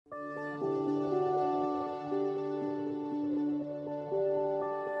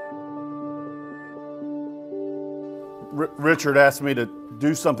Richard asked me to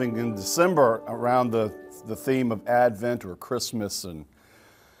do something in December around the theme of Advent or Christmas, and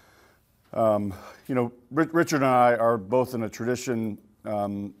Richard and I are both in a tradition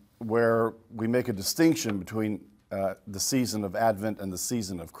where we make a distinction between the season of Advent and the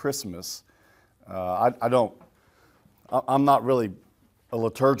season of Christmas. I'm not really a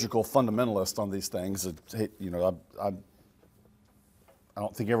liturgical fundamentalist on these things. I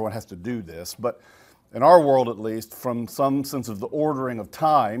don't think everyone has to do this, but in our world at least, from some sense of the ordering of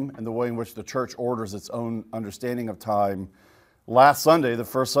time and the way in which the church orders its own understanding of time, last Sunday, the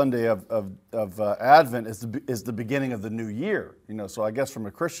first Sunday of Advent, is the beginning of the new year. So I guess from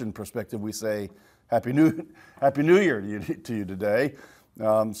a Christian perspective, we say Happy New Year to you today.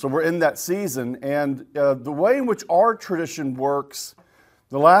 So we're in that season, and the way in which our tradition works,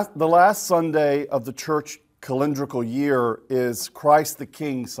 the last Sunday of the church calendrical year is Christ the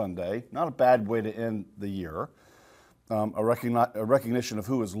King Sunday. Not a bad way to end the year. A recognition of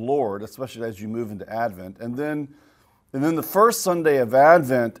who is Lord, especially as you move into Advent. And then the first Sunday of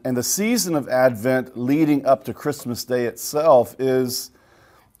Advent and the season of Advent leading up to Christmas Day itself is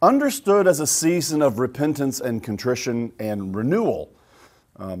understood as a season of repentance and contrition and renewal.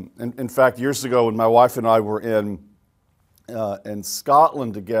 In fact, years ago when my wife and I were in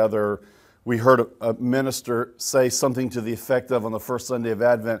Scotland together, we heard a minister say something to the effect of, on the first Sunday of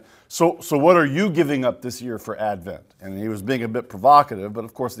Advent, so what are you giving up this year for Advent? And he was being a bit provocative, but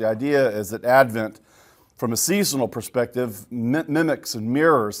of course the idea is that Advent, from a seasonal perspective, mimics and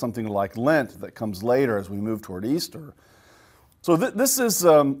mirrors something like Lent that comes later as we move toward Easter. So this is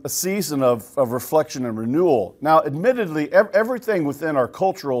a season of reflection and renewal. Now, admittedly, everything within our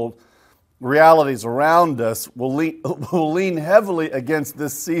cultural realities around us will lean heavily against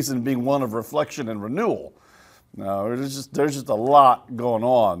this season being one of reflection and renewal. There's just a lot going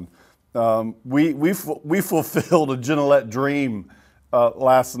on. We fulfilled a Gignilliat dream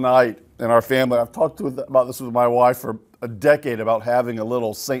last night in our family. I've talked about this with my wife for a decade about having a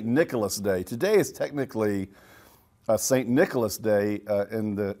little St. Nicholas Day. Today is technically St. Nicholas Day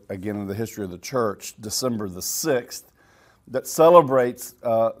in the history of the church, December the 6th. That celebrates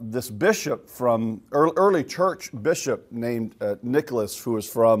this bishop from early church bishop named Nicholas, who is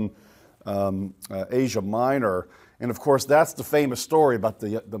from Asia Minor, and of course that's the famous story about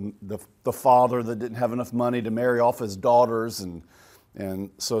the father that didn't have enough money to marry off his daughters,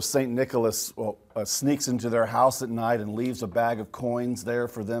 and so Saint Nicholas sneaks into their house at night and leaves a bag of coins there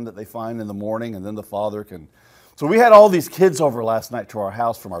for them that they find in the morning, and then the father can. So we had all these kids over last night to our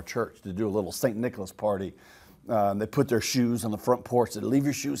house from our church to do a little Saint Nicholas party. They put their shoes on the front porch. They leave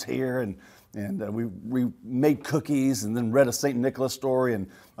your shoes here, and we made cookies and then read a St. Nicholas story. And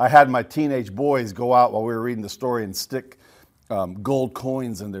I had my teenage boys go out while we were reading the story and stick gold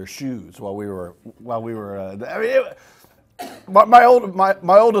coins in their shoes while we were. My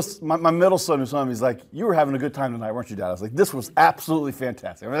middle son who's home, he's like, "You were having a good time tonight, weren't you, Dad?" I was like, "This was absolutely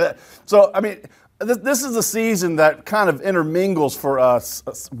fantastic." This is a season that kind of intermingles for us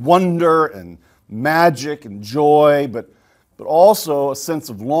wonder and magic and joy, but also a sense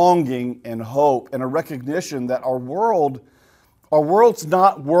of longing and hope and a recognition that our world's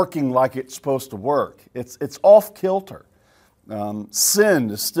not working like it's supposed to work. It's off kilter.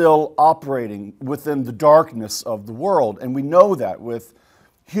 Sin is still operating within the darkness of the world, and we know that with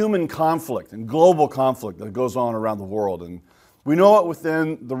human conflict and global conflict that goes on around the world, and we know it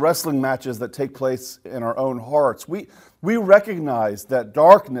within the wrestling matches that take place in our own hearts. We recognize that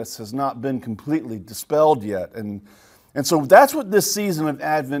darkness has not been completely dispelled yet. And so that's what this season of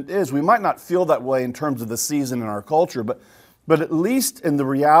Advent is. We might not feel that way in terms of the season in our culture, but at least in the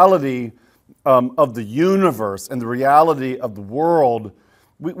reality of the universe and the reality of the world,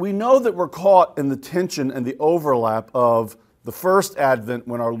 we know that we're caught in the tension and the overlap of the first Advent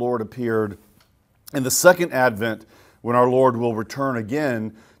when our Lord appeared and the second Advent when our Lord will return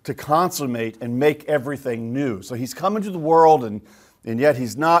again to consummate and make everything new. So he's come into the world, and yet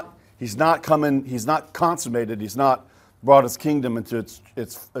he's not consummated, he's not brought his kingdom into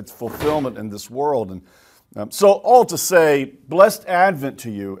its fulfillment in this world. And so all to say, blessed Advent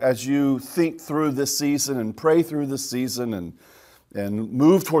to you as you think through this season and pray through this season and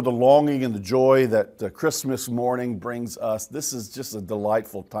move toward the longing and the joy that Christmas morning brings us. This is just a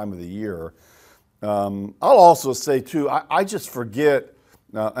delightful time of the year. I'll also say too, I just forget,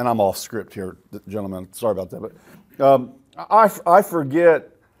 and I'm off script here, gentlemen, sorry about that, but I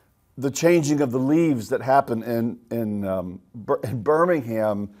forget the changing of the leaves that happen in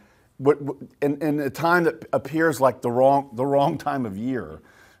Birmingham in a time that appears like the wrong time of year.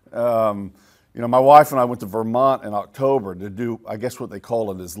 My wife and I went to Vermont in October to do, I guess what they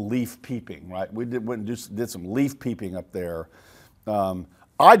call it is leaf peeping, right? We went and did some leaf peeping up there.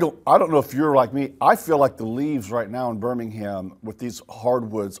 I don't know if you're like me. I feel like the leaves right now in Birmingham with these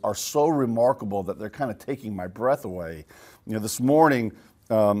hardwoods are so remarkable that they're kind of taking my breath away. This morning,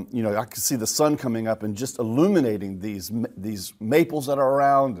 I could see the sun coming up and just illuminating these maples that are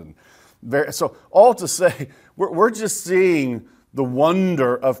around, and so all to say, we're just seeing the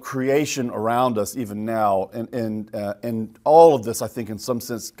wonder of creation around us even now, and all of this, I think, in some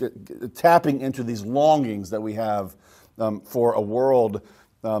sense, tapping into these longings that we have for a world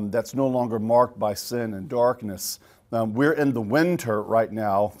that's no longer marked by sin and darkness. We're in the winter right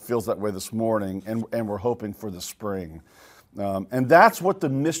now, feels that way this morning, and we're hoping for the spring. And that's what the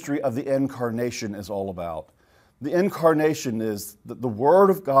mystery of the incarnation is all about. The incarnation is the Word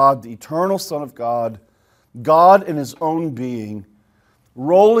of God, the eternal Son of God, God in His own being,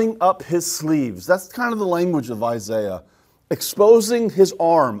 rolling up His sleeves. That's kind of the language of Isaiah. Exposing His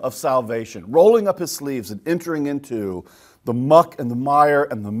arm of salvation, rolling up His sleeves and entering into the muck and the mire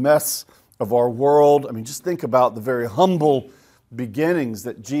and the mess of our world. I mean, just think about the very humble beginnings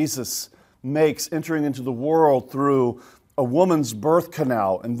that Jesus makes, entering into the world through a woman's birth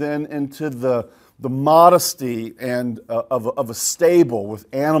canal and then into the modesty and of a stable with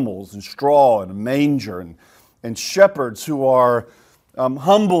animals and straw and a manger and shepherds who are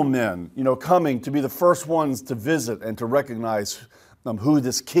humble men, coming to be the first ones to visit and to recognize who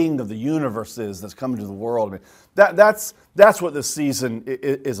this King of the universe is that's coming to the world. I mean, that's what this season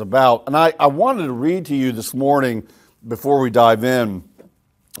is about. And I wanted to read to you this morning before we dive in.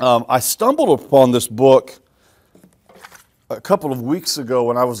 I stumbled upon this book a couple of weeks ago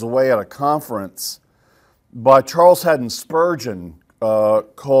when I was away at a conference by Charles Haddon Spurgeon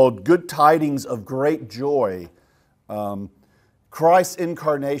called Good Tidings of Great Joy, Christ's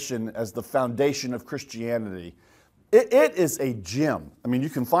Incarnation as the Foundation of Christianity. It is a gem. I mean, you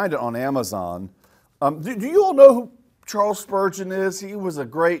can find it on Amazon. Do you all know who Charles Spurgeon is? He was a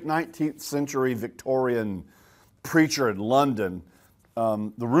great 19th century Victorian preacher in London.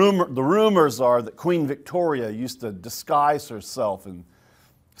 The rumors are that Queen Victoria used to disguise herself and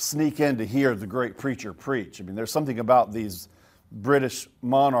sneak in to hear the great preacher preach. I mean, there's something about these British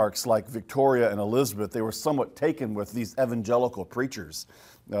monarchs like Victoria and Elizabeth. They were somewhat taken with these evangelical preachers.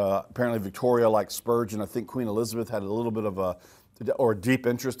 Apparently Victoria liked Spurgeon. I think Queen Elizabeth had a little bit of a deep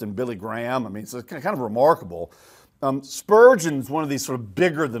interest in Billy Graham. I mean, it's kind of remarkable. Spurgeon's one of these sort of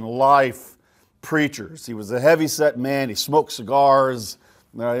bigger-than-life preachers. He was a heavy-set man. He smoked cigars.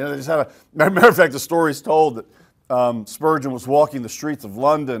 They just had matter of fact, the story is told that Spurgeon was walking the streets of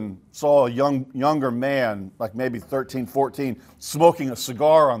London, saw a younger man, like maybe 13, 14, smoking a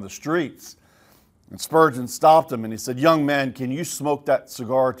cigar on the streets. And Spurgeon stopped him and he said, "Young man, can you smoke that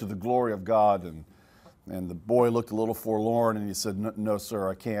cigar to the glory of God?" And the boy looked a little forlorn and he said, "No, sir,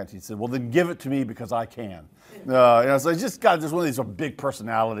 I can't." He said, "Well, then give it to me because I can." So he's just got one of these big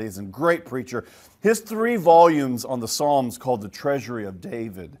personalities and great preacher. His 3 volumes on the Psalms called The Treasury of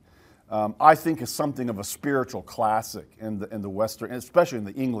David, I think is something of a spiritual classic in the Western, especially in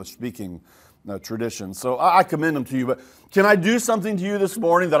the English-speaking tradition. So I commend them to you. But can I do something to you this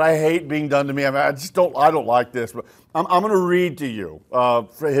morning that I hate being done to me? I mean, I don't like this. But I'm going to read to you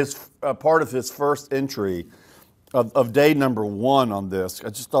for his part of his first entry of day number 1 on this. I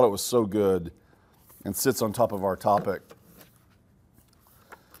just thought it was so good and sits on top of our topic.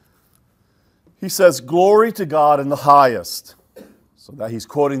 He says, "Glory to God in the highest." So that he's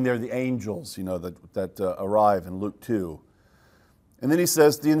quoting there the angels, that arrive in Luke 2. And then he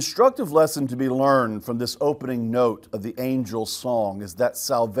says, "The instructive lesson to be learned from this opening note of the angel's song is that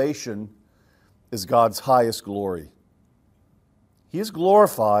salvation is God's highest glory. He is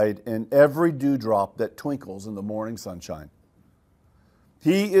glorified in every dewdrop that twinkles in the morning sunshine.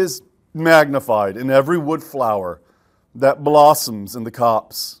 He is magnified in every wood flower that blossoms in the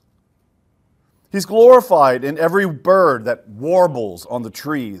copse. He's glorified in every bird that warbles on the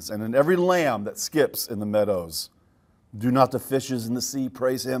trees and in every lamb that skips in the meadows. Do not the fishes in the sea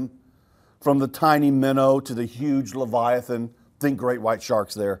praise him? From the tiny minnow to the huge leviathan, think great white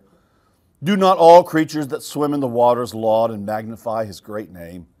sharks there. Do not all creatures that swim in the waters laud and magnify his great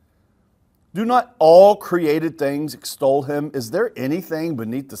name? Do not all created things extol him? Is there anything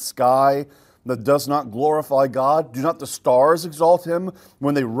beneath the sky that does not glorify God? Do not the stars exalt him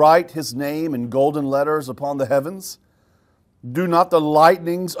when they write his name in golden letters upon the heavens? Do not the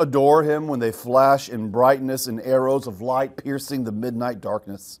lightnings adore him when they flash in brightness and arrows of light piercing the midnight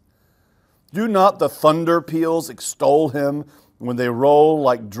darkness? Do not the thunder peals extol him when they roll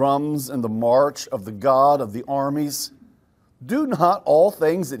like drums in the march of the God of the armies? Do not all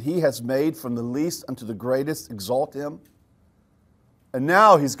things that he has made from the least unto the greatest exalt him? And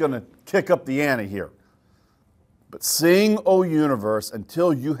now he's going to kick up the ante here. But sing, O universe,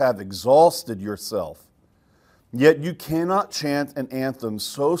 until you have exhausted yourself. Yet you cannot chant an anthem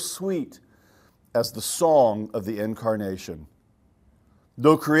so sweet as the song of the incarnation.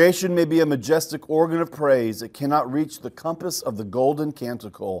 Though creation may be a majestic organ of praise, it cannot reach the compass of the golden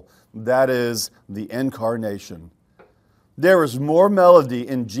canticle, that is, the incarnation. There is more melody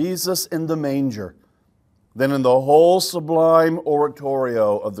in Jesus in the manger than in the whole sublime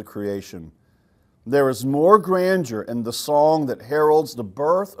oratorio of the creation. There is more grandeur in the song that heralds the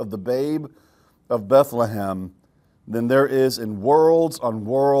birth of the babe of Bethlehem than there is in worlds on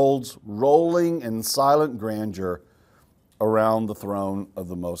worlds rolling in silent grandeur around the throne of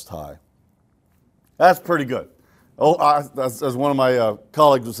the Most High. That's pretty good. As one of my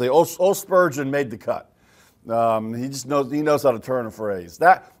colleagues would say, Spurgeon made the cut. He knows how to turn a phrase.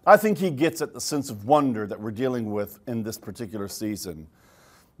 That, I think he gets at the sense of wonder that we're dealing with in this particular season.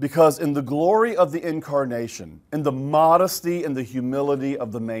 Because in the glory of the incarnation, in the modesty and the humility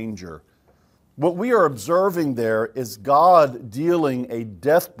of the manger, what we are observing there is God dealing a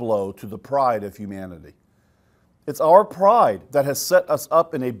death blow to the pride of humanity. It's our pride that has set us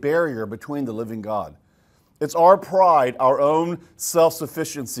up in a barrier between the living God. It's our pride, our own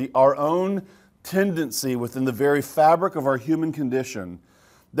self-sufficiency, our own tendency within the very fabric of our human condition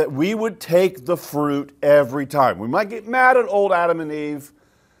that we would take the fruit every time. We might get mad at old Adam and Eve,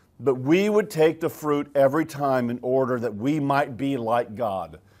 but we would take the fruit every time in order that we might be like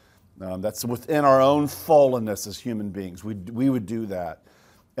God. That's within our own fallenness as human beings. We would do that.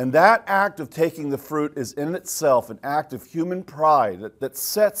 And that act of taking the fruit is in itself an act of human pride that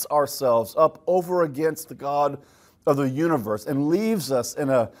sets ourselves up over against the God of the universe and leaves us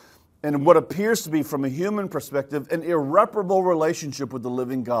in what appears to be, from a human perspective, an irreparable relationship with the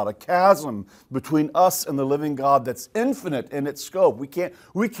living God, a chasm between us and the living God that's infinite in its scope. We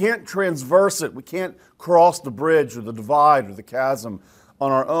can't transverse it. We can't cross the bridge or the divide or the chasm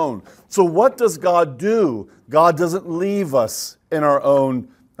on our own. So what does God do? God doesn't leave us in our own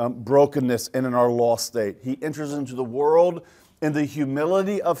brokenness and in our lost state. He enters into the world in the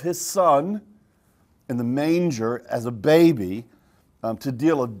humility of His Son in the manger as a baby, to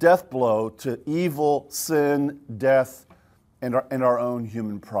deal a death blow to evil, sin, death, and our own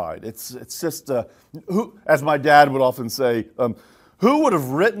human pride. It's just, who, as my dad would often say, who would have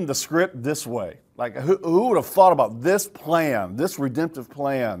written the script this way? Like, who would have thought about this plan, this redemptive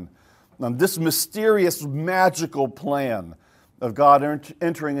plan, this mysterious, magical plan of God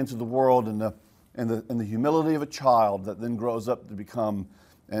entering into the world in the humility of a child that then grows up to become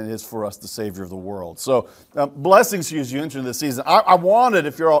and is for us the Savior of the world. So blessings to you as you enter this season. I wanted,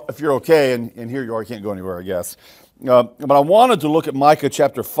 if you're okay, and here you are, you can't go anywhere, I guess, but I wanted to look at Micah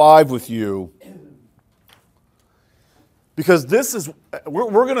chapter 5 with you, because this is,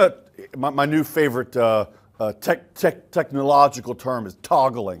 we're going to, my new favorite technological term is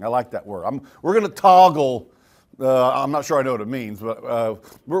toggling. I like that word. We're going to toggle. I'm not sure I know what it means, but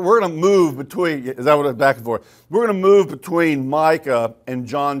we're going to move between, is that what it's back and forth? We're going to move between Micah and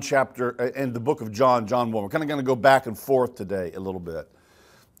John chapter, and the book of John 1. We're kind of going to go back and forth today a little bit.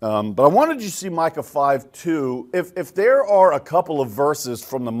 But I wanted you to see Micah 5:2. If there are a couple of verses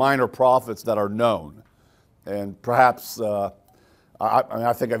from the minor prophets that are known, and perhaps,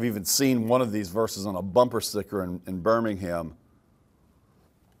 I think I've even seen one of these verses on a bumper sticker in Birmingham.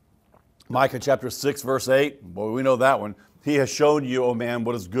 Micah chapter 6, verse 8, boy, we know that one. He has shown you, O man,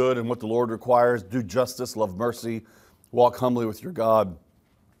 what is good and what the Lord requires. Do justice, love mercy, walk humbly with your God.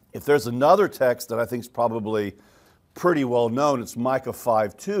 If there's another text that I think is probably pretty well known, it's Micah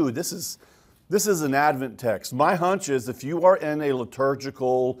 5:2. This is an Advent text. My hunch is if you are in a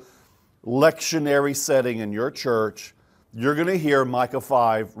liturgical, lectionary setting in your church, you're going to hear Micah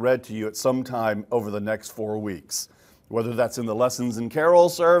 5 read to you at some time over the next 4 weeks. Whether that's in the lessons and carol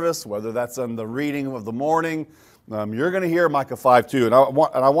service, whether that's in the reading of the morning, you're going to hear Micah 5:2. And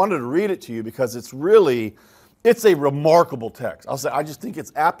I wanted to read it to you because it's a remarkable text. I just think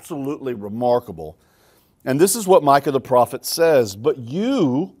it's absolutely remarkable. And this is what Micah the prophet says. But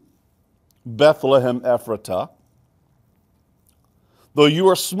you, Bethlehem Ephratah, though you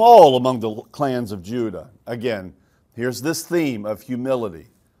are small among the clans of Judah. Again, here's this theme of humility.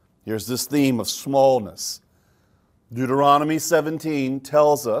 Here's this theme of smallness. Deuteronomy 17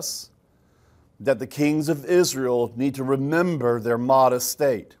 tells us that the kings of Israel need to remember their modest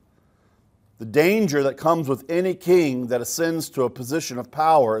state. The danger that comes with any king that ascends to a position of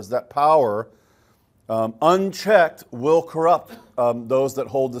power is that power, unchecked, will corrupt those that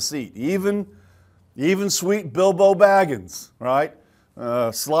hold the seat. Even Even sweet Bilbo Baggins, right?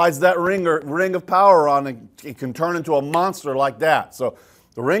 Slides that ring of power on and it can turn into a monster like that. So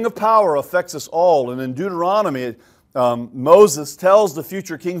the ring of power affects us all. And in Deuteronomy, Moses tells the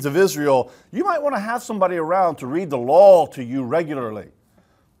future kings of Israel, you might want to have somebody around to read the law to you regularly,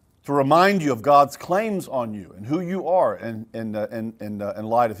 to remind you of God's claims on you and who you are in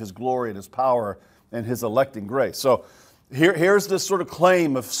light of His glory and His power and His electing grace. So here's this sort of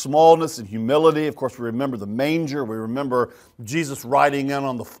claim of smallness and humility. Of course, we remember the manger. We remember Jesus riding in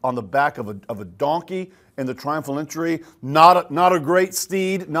on the back of a donkey in the triumphal entry. Not a great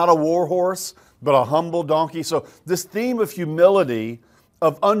steed, not a war horse, but a humble donkey. So this theme of humility,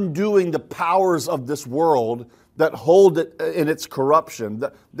 of undoing the powers of this world that hold it in its corruption,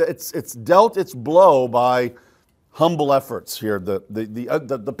 that it's dealt its blow by humble efforts here,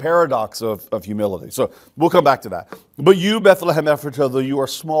 the paradox of humility. So we'll come back to that. But you, Bethlehem Ephratah, though you are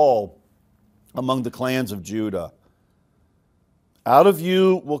small among the clans of Judah, out of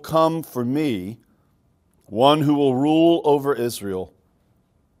you will come for me one who will rule over Israel,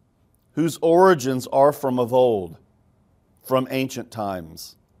 whose origins are from of old, from ancient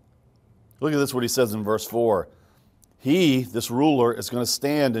times. Look at this, what he says in verse 4. He, this ruler, is going to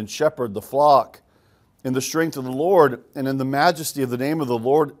stand and shepherd the flock in the strength of the Lord and in the majesty of the name of the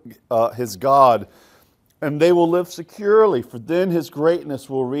Lord his God. And they will live securely, for then his greatness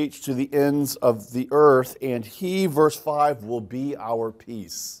will reach to the ends of the earth, and he, verse 5, will be our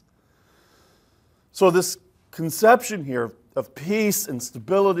peace. So this conception here of peace and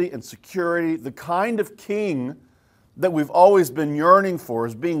stability and security, the kind of king that we've always been yearning for,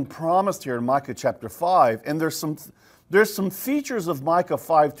 is being promised here in Micah chapter 5. And there's some features of Micah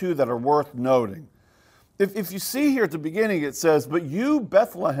 5:2 that are worth noting. If you see here at the beginning, it says, but you,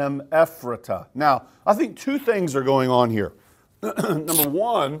 Bethlehem Ephratah. Now, I think two things are going on here. Number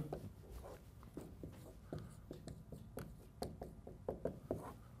one,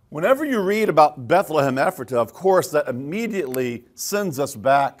 whenever you read about Bethlehem Ephratah, of course, that immediately sends us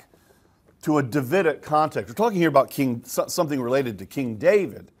back to a Davidic context. We're talking here about something related to King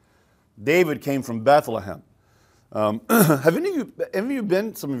David. David came from Bethlehem. Have any of you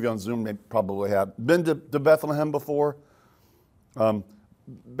been, some of you on Zoom probably have, been to Bethlehem before?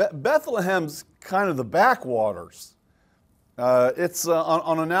 Bethlehem's kind of the backwaters. It's,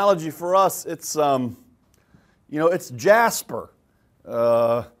 on analogy for us, it's, it's Jasper,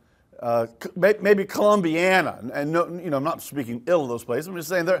 maybe Columbiana, and no, I'm not speaking ill of those places. I'm just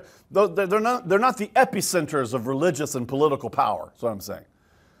saying they're not the epicenters of religious and political power. That's what I'm saying.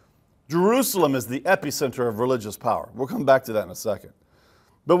 Jerusalem is the epicenter of religious power. We'll come back to that in a second.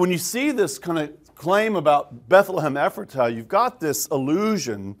 But when you see this kind of claim about Bethlehem Ephratah, you've got this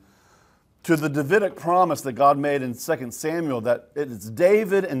allusion to the Davidic promise that God made in 2 Samuel, that it's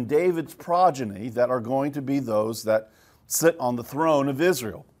David and David's progeny that are going to be those that sit on the throne of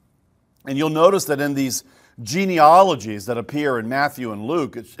Israel. And you'll notice that in these genealogies that appear in Matthew and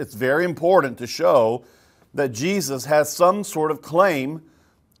Luke, it's very important to show that Jesus has some sort of claim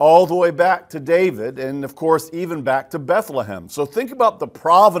all the way back to David, and of course even back to Bethlehem. So think about the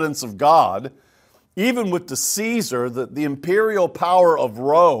providence of God, even with the Caesar, the imperial power of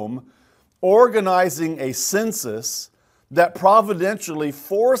Rome, organizing a census that providentially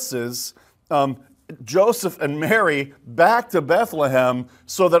forces Joseph and Mary back to Bethlehem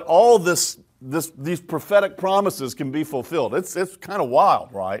so that all these prophetic promises can be fulfilled. It's kind of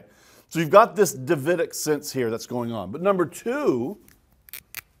wild, right? So you've got this Davidic sense here that's going on. But number two,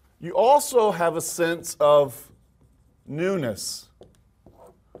 you also have a sense of newness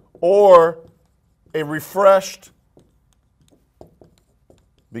or a refreshed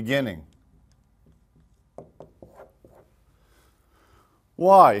beginning.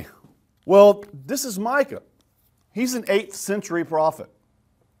 Why? Well, this is Micah. He's an 8th century prophet.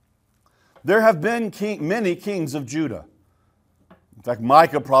 There have been many kings of Judah. In fact,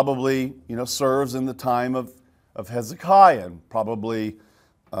 Micah probably serves in the time of Hezekiah, and probably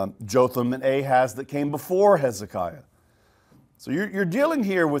Jotham and Ahaz that came before Hezekiah. So you're dealing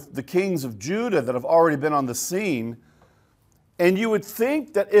here with the kings of Judah that have already been on the scene, and you would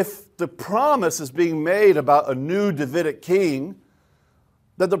think that if the promise is being made about a new Davidic king,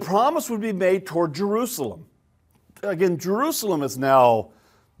 that the promise would be made toward Jerusalem. Again, Jerusalem is now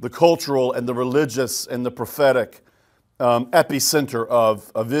the cultural and the religious and the prophetic epicenter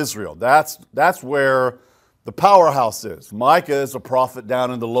of Israel. That's where the powerhouse is. Micah is a prophet down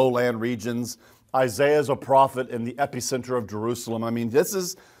in the lowland regions. Isaiah is a prophet in the epicenter of Jerusalem. I mean, this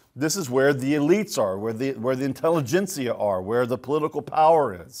is where the elites are, where the intelligentsia are, where the political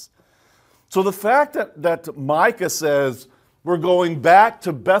power is. So the fact that Micah says we're going back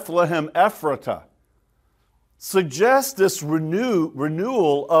to Bethlehem Ephratah, suggests this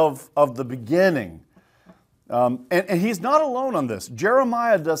renewal of the beginning. And he's not alone on this.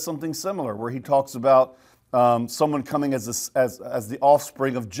 Jeremiah does something similar where he talks about someone coming as the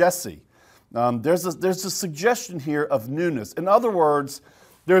offspring of Jesse. There's a suggestion here of newness. In other words,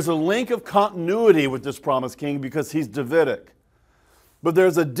 there's a link of continuity with this promised king because he's Davidic. But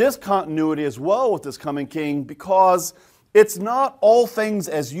there's a discontinuity as well with this coming king because it's not all things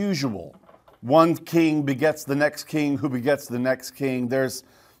as usual. One king begets the next king who begets the next king. There's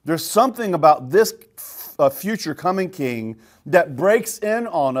something about this future coming king that breaks in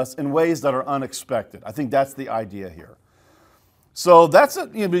on us in ways that are unexpected. I think that's the idea here. So that's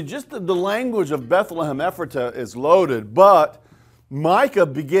just the language of Bethlehem Ephratah is loaded, but Micah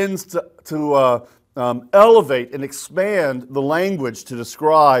begins to elevate and expand the language to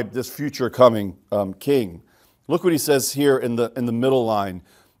describe this future coming king. Look what he says here in the middle line.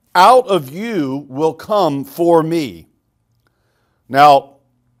 Out of you will come for me. Now,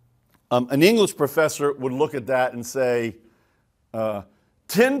 an English professor would look at that and say,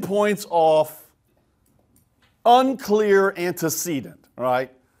 10 points off, unclear antecedent, right?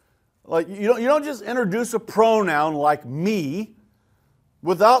 Like you don't just introduce a pronoun like me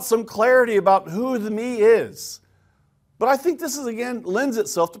without some clarity about who the me is. But I think this again lends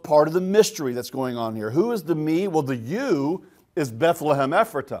itself to part of the mystery that's going on here. Who is the me? Well, the you is Bethlehem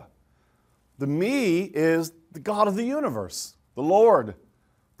Ephratah. The me is the God of the universe, the Lord,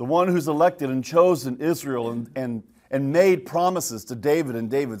 the one who's elected and chosen Israel and made promises to David and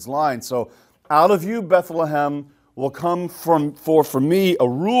David's line. So out of you, Bethlehem, will come for me a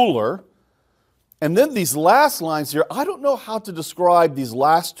ruler. And then these last lines here, I don't know how to describe these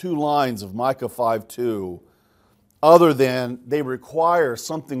last two lines of Micah 5:2 other than they require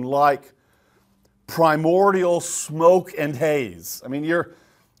something like primordial smoke and haze. I mean,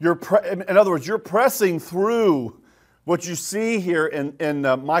 in other words, you're pressing through what you see here in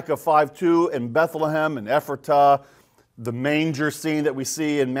Micah 5:2 and Bethlehem and Ephratah, the manger scene that we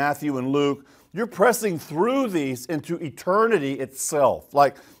see in Matthew and Luke. You're pressing through these into eternity itself.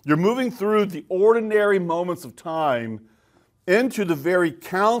 Like you're moving through the ordinary moments of time into the very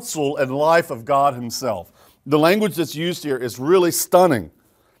counsel and life of God himself. The language that's used here is really stunning.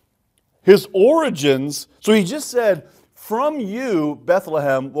 His origins, so he just said, from you,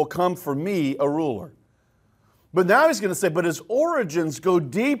 Bethlehem, will come for me a ruler. But now he's going to say, but his origins go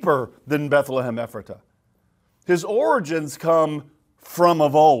deeper than Bethlehem Ephratah. His origins come from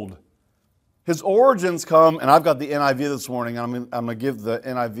of old. His origins come, and I've got the NIV this morning, and I'm going to give the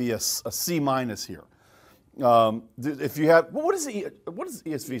NIV a C- here. If you have, what does the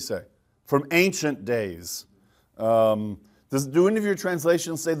ESV say? From ancient days. Do any of your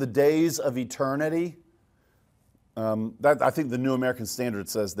translations say the days of eternity? I think the New American Standard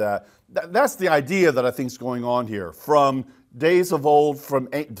says that. That's the idea that I think is going on here. From days of old, from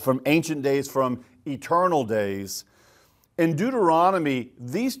ancient days, from eternal days. In Deuteronomy,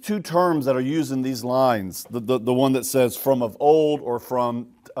 these two terms that are used in these lines, the one that says from of old or from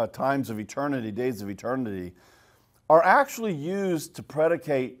times of eternity, days of eternity, are actually used to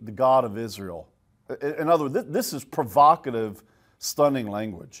predicate the God of Israel. In other words, this is provocative, stunning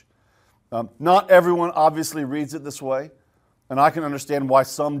language. Not everyone obviously reads it this way, and I can understand why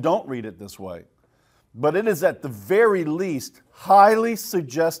some don't read it this way. But it is at the very least highly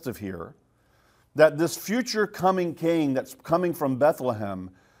suggestive here that this future coming king that's coming from Bethlehem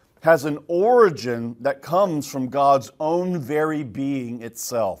has an origin that comes from God's own very being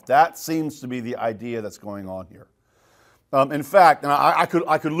itself. That seems to be the idea that's going on here. In fact, and I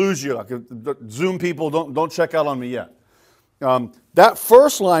could lose you. Zoom people, don't check out on me yet. That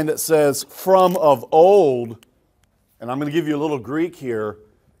first line that says from of old, and I'm going to give you a little Greek here.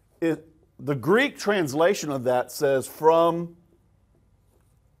 The Greek translation of that says from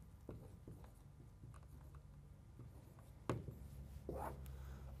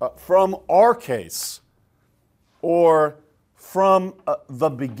arches, or from the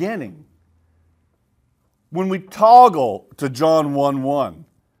beginning. When we toggle to John 1:1,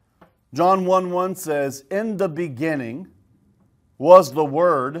 John 1:1 says, in the beginning was the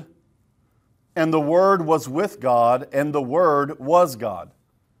Word, and the Word was with God, and the Word was God.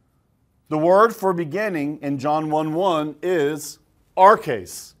 The word for beginning in John 1:1 is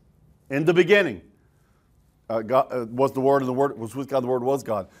arches, in the beginning. God was the Word, and the Word was with God, the Word was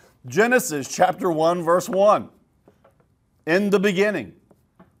God. Genesis chapter 1, verse 1. In the beginning,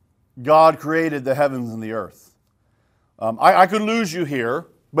 God created the heavens and the earth. I could lose you here,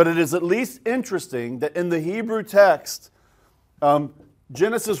 but it is at least interesting that in the Hebrew text,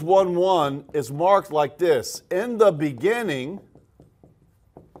 Genesis 1:1 is marked like this. In the beginning,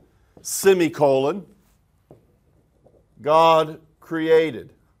 semicolon, God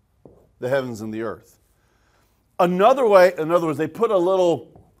created the heavens and the earth. Another way, in other words, they put a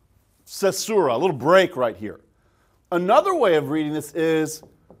little caesura, a little break right here. Another way of reading this is,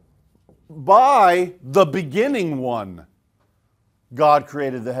 by the beginning one, God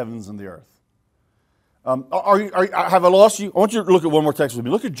created the heavens and the earth. Have I lost you? I want you to look at one more text with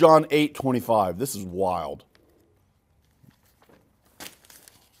me. Look at John 8:25. This is wild.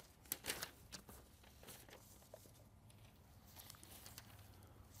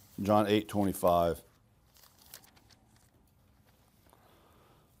 John 8:25.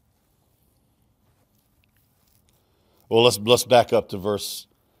 Well, let's back up to verse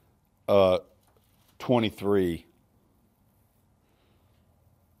 23.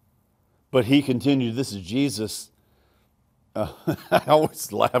 But he continued, this is Jesus. I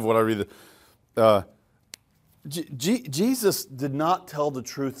always laugh when I read it. Jesus did not tell the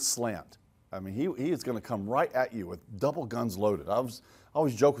truth slant. I mean, he is going to come right at you with double guns loaded. I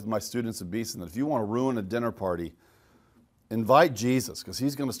always joke with my students at Beeson that if you want to ruin a dinner party, invite Jesus, because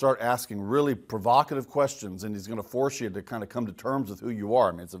he's going to start asking really provocative questions, and he's going to force you to kind of come to terms with who you are.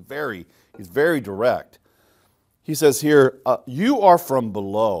 I mean, he's very direct. He says here, you are from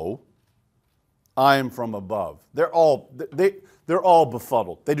below, I am from above. They're all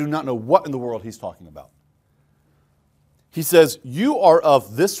befuddled. They do not know what in the world he's talking about. He says, you are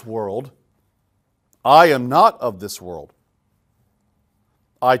of this world, I am not of this world.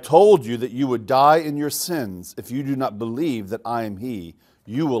 I told you that you would die in your sins. If you do not believe that I am he,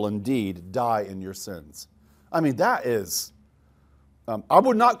 you will indeed die in your sins. I mean, that is, I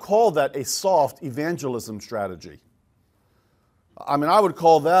would not call that a soft evangelism strategy. I mean, I would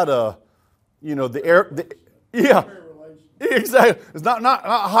call that yeah, exactly. It's not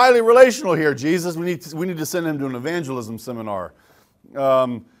highly relational here, Jesus. We need to send him to an evangelism seminar.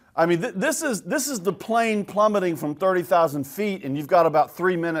 I mean, this is the plane plummeting from 30,000 feet, and you've got about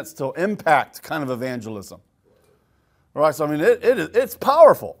 3 minutes till impact kind of evangelism. All right, so I mean, it's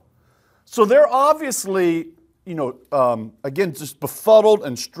powerful. So they're obviously, again, just befuddled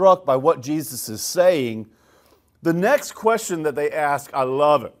and struck by what Jesus is saying. The next question that they ask, I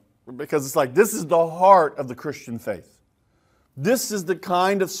love it, because it's like, this is the heart of the Christian faith. This is the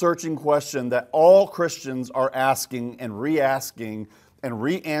kind of searching question that all Christians are asking and re-asking and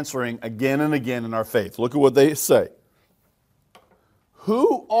re-answering again and again in our faith. Look at what they say.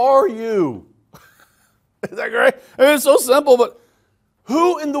 Who are you? Is that great? I mean, it's so simple, but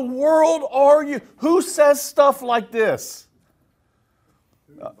who in the world are you? Who says stuff like this?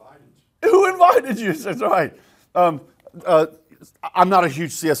 Who invited you? That's right. I'm not a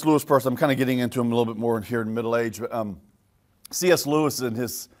huge C.S. Lewis person. I'm kind of getting into him a little bit more here in middle age. But C.S. Lewis in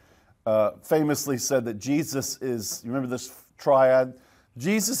his famously said that Jesus is, you remember this triad?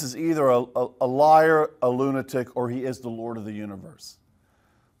 Jesus is either a liar, a lunatic, or he is the Lord of the universe.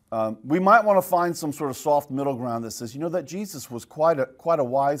 We might want to find some sort of soft middle ground that says, that Jesus was quite a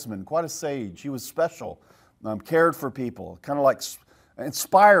wise man, quite a sage. He was special, cared for people, kind of like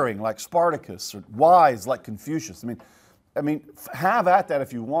inspiring like Spartacus, or wise like Confucius. I mean, have at that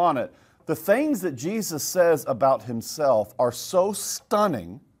if you want it. The things that Jesus says about himself are so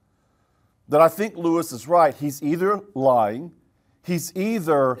stunning that I think Lewis is right. He's either lying, he's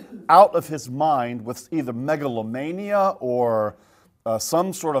either out of his mind with either megalomania or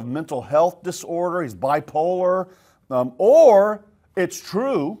some sort of mental health disorder, he's bipolar, or it's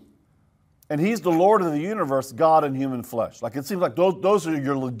true, and he's the Lord of the universe, God in human flesh. Like, it seems like those are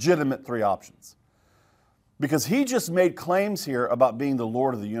your legitimate three options. Because he just made claims here about being the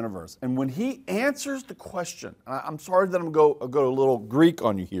Lord of the universe. And when he answers the question, I'm sorry that I'm going to go a little Greek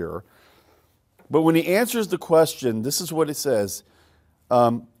on you here, but when he answers the question, this is what it says,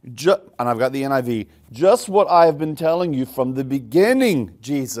 and I've got the NIV, just what I have been telling you from the beginning,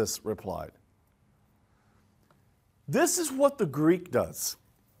 Jesus replied. This is what the Greek does.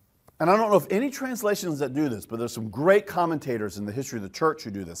 And I don't know if any translations that do this, but there's some great commentators in the history of the church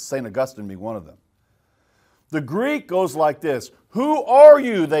who do this, St. Augustine being one of them. The Greek goes like this. Who are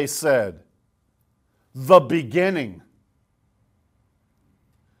you, they said? The beginning.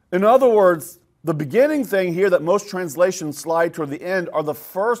 In other words, the beginning thing here that most translations slide toward the end are the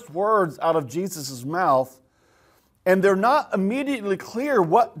first words out of Jesus' mouth, and they're not immediately clear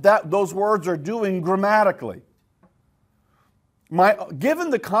what those words are doing grammatically. Given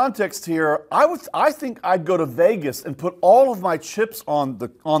the context here, I think I'd go to Vegas and put all of my chips on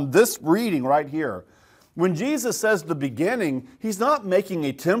this reading right here. When Jesus says the beginning, he's not making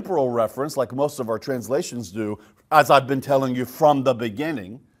a temporal reference like most of our translations do, as I've been telling you from the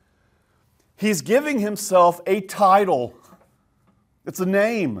beginning. He's giving himself a title. It's a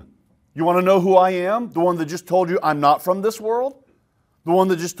name. You want to know who I am? The one that just told you I'm not from this world? The one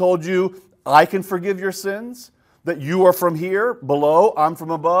that just told you I can forgive your sins? That you are from here, below, I'm from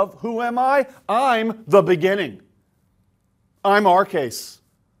above? Who am I? I'm the beginning. I'm Arcase.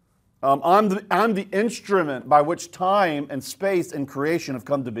 I'm the instrument by which time and space and creation have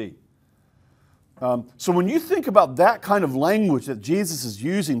come to be. So when you think about that kind of language that Jesus is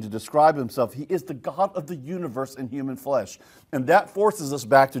using to describe himself, he is the God of the universe in human flesh. And that forces us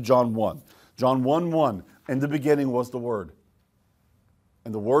back to John 1. John 1:1, in the beginning was the Word.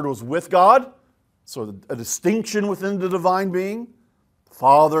 And the Word was with God, so a distinction within the divine being, the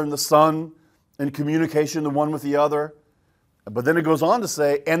Father and the Son in communication, the one with the other. But then it goes on to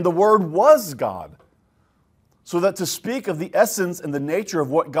say, and the Word was God. So that to speak of the essence and the nature of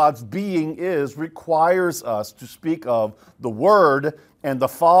what God's being is requires us to speak of the Word and the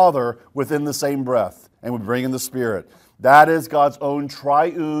Father within the same breath. And we bring in the Spirit. That is God's own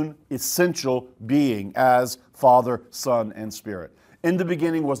triune, essential being as Father, Son, and Spirit. In the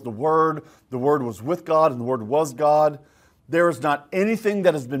beginning was the Word was with God, and the Word was God. There is not anything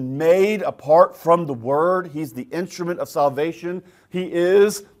that has been made apart from the Word. He's the instrument of salvation. He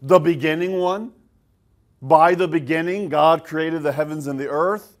is the beginning one. By the beginning, God created the heavens and the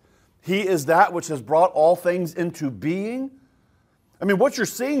earth. He is that which has brought all things into being. I mean, what you're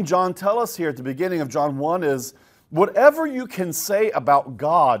seeing John tell us here at the beginning of John 1 is whatever you can say about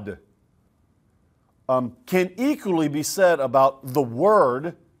God can equally be said about the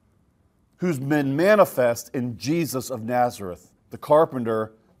Word who's been manifest in Jesus of Nazareth, the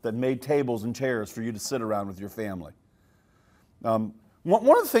carpenter that made tables and chairs for you to sit around with your family. One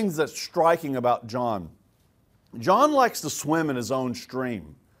of the things that's striking about John likes to swim in his own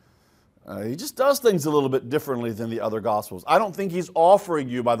stream. He just does things a little bit differently than the other Gospels. I don't think he's offering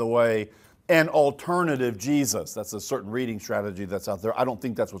you, by the way, an alternative Jesus. That's a certain reading strategy that's out there. I don't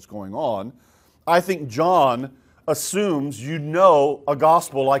think that's what's going on. I think John assumes you know a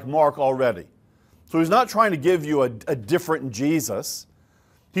gospel like Mark already. So he's not trying to give you a different Jesus.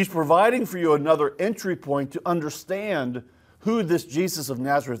 He's providing for you another entry point to understand who this Jesus of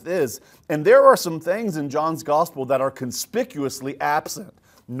Nazareth is. And there are some things in John's gospel that are conspicuously absent.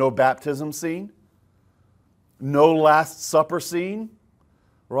 No baptism scene, no Last Supper scene,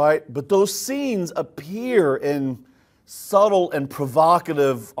 right? But those scenes appear in subtle and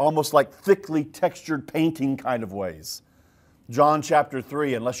provocative, almost like thickly textured painting kind of ways. John chapter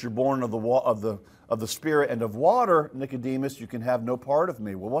 3, unless you're born of the Spirit and of water, Nicodemus, you can have no part of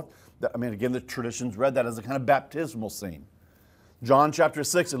me. Well, again, the traditions read that as a kind of baptismal scene. John chapter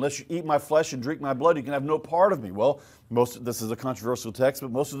 6, unless you eat my flesh and drink my blood, you can have no part of me. Well, this is a controversial text,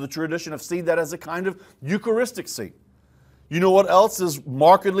 but most of the tradition have seen that as a kind of Eucharistic scene. You know what else is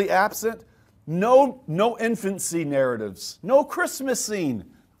markedly absent? No infancy narratives, no Christmas scene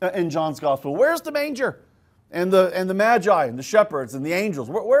in John's gospel. Where's the manger and the magi and the shepherds and the angels?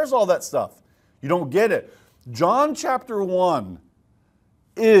 Where's all that stuff? You don't get it. John chapter 1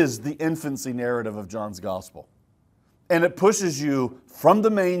 is the infancy narrative of John's gospel. And it pushes you from the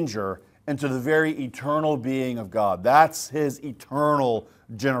manger into the very eternal being of God. That's his eternal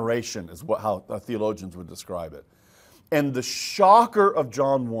generation, is how theologians would describe it. And the shocker of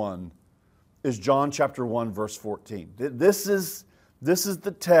John 1 is John chapter 1, verse 14. This is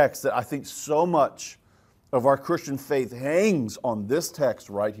the text that I think so much of our Christian faith hangs on this text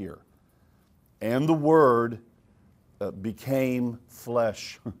right here. And the Word became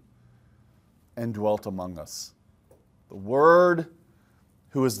flesh and dwelt among us. The Word,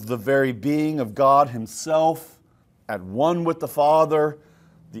 who is the very being of God himself, at one with the Father,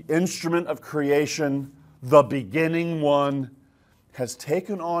 the instrument of creation, the beginning one, has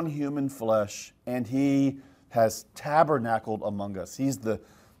taken on human flesh, and he has tabernacled among us. He's the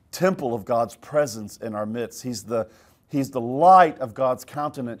temple of God's presence in our midst. He's the light of God's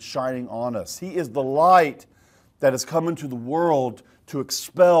countenance shining on us. He is the light that has come into the world to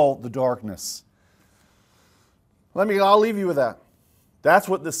expel the darkness. I'll leave you with that. That's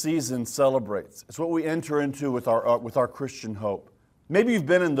what the season celebrates. It's what we enter into with our Christian hope. Maybe you've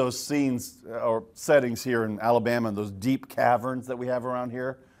been in those scenes or settings here in Alabama, those deep caverns that we have around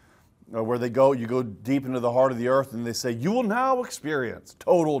here, where you go deep into the heart of the earth, and they say, you will now experience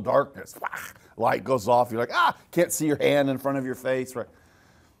total darkness. Light goes off. You're like, can't see your hand in front of your face. Right?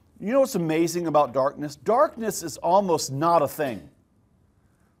 You know what's amazing about darkness? Darkness is almost not a thing.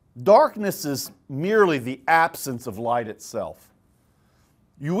 Darkness is merely the absence of light itself.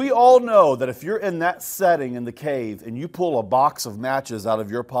 We all know that if you're in that setting in the cave and you pull a box of matches out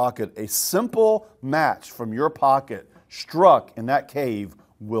of your pocket, a simple match from your pocket struck in that cave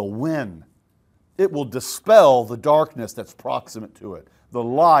will win. It will dispel the darkness that's proximate to it. The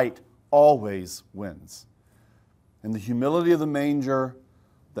light always wins. In the humility of the manger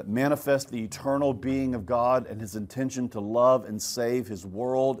that manifests the eternal being of God and his intention to love and save his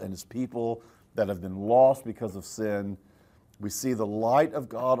world and his people that have been lost because of sin, we see the light of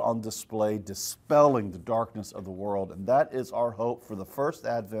God on display, dispelling the darkness of the world. And that is our hope for the first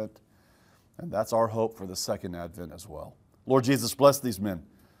Advent, and that's our hope for the second Advent as well. Lord Jesus, bless these men.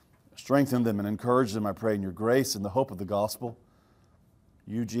 Strengthen them and encourage them, I pray, in your grace and the hope of the gospel.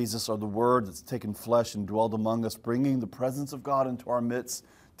 You, Jesus, are the Word that's taken flesh and dwelled among us, bringing the presence of God into our midst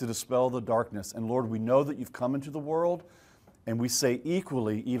to dispel the darkness. And Lord, we know that you've come into the world, and we say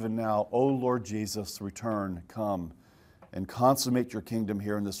equally, even now, O Lord Jesus, return, come, and consummate your kingdom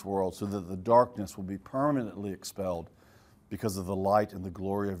here in this world so that the darkness will be permanently expelled because of the light and the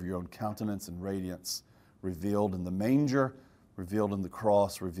glory of your own countenance and radiance revealed in the manger, revealed in the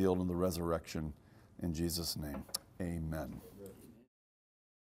cross, revealed in the resurrection. In Jesus' name, amen.